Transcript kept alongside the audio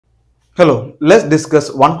Hello, let's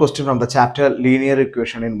discuss one question from the chapter linear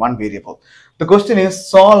equation in one variable. The question is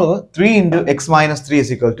solve 3 into x minus 3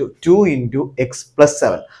 is equal to 2 into x plus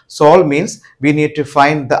 7. Solve means we need to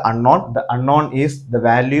find the unknown. The unknown is the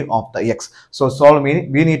value of the x. So solve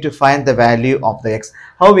means we need to find the value of the x.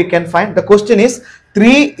 How we can find? The question is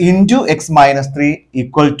 3 into x minus 3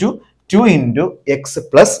 equal to 2 into x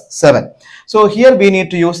plus 7. So here we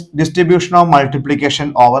need to use distribution of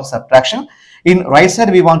multiplication over subtraction. In right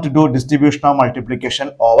side, we want to do distribution of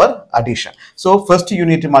multiplication over addition. So first you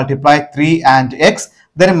need to multiply 3 and x,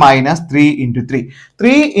 then minus 3 into 3.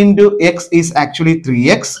 3 into x is actually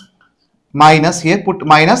 3x, minus here put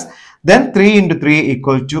minus, then 3 into 3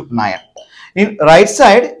 equal to 9. In right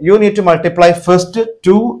side, you need to multiply first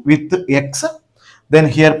 2 with x, then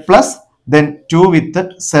here plus, then 2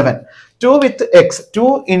 with 7. 2 with x,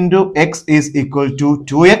 2 into x is equal to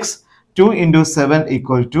 2x. 2 into 7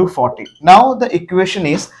 equal to 14. Now the equation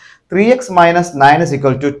is 3x minus 9 is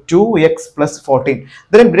equal to 2x plus 14.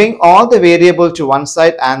 Then bring all the variable to one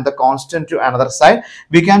side and the constant to another side.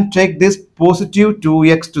 We can take this positive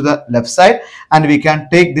 2x to the left side and we can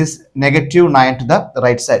take this negative 9 to the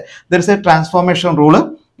right side. There is a transformation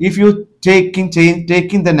rule. If you taking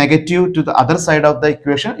the negative to the other side of the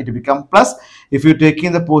equation, it become plus. If you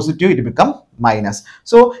taking the positive, it become minus.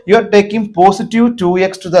 So you are taking positive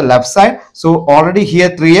 2x to the left side. So already here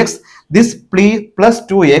 3x, this plus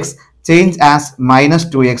 2x change as minus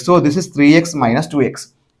 2x. So this is 3x minus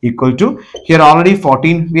 2x equal to, here already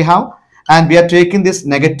 14 we have, and we are taking this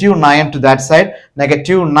negative 9 to that side,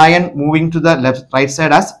 negative 9 moving to the right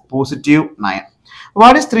side as positive 9.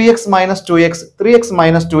 What is 3x minus 2x? 3x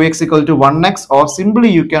minus 2x equal to 1x, or simply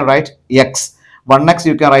you can write x. 1x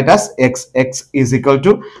you can write as x. X is equal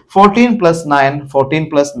to 14 plus 9. 14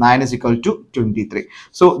 plus 9 is equal to 23.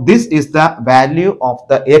 So this is the value of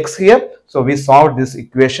the x here. So we solved this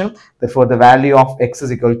equation. Therefore the value of x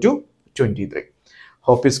is equal to 23.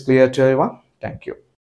 Hope is clear to everyone. Thank you.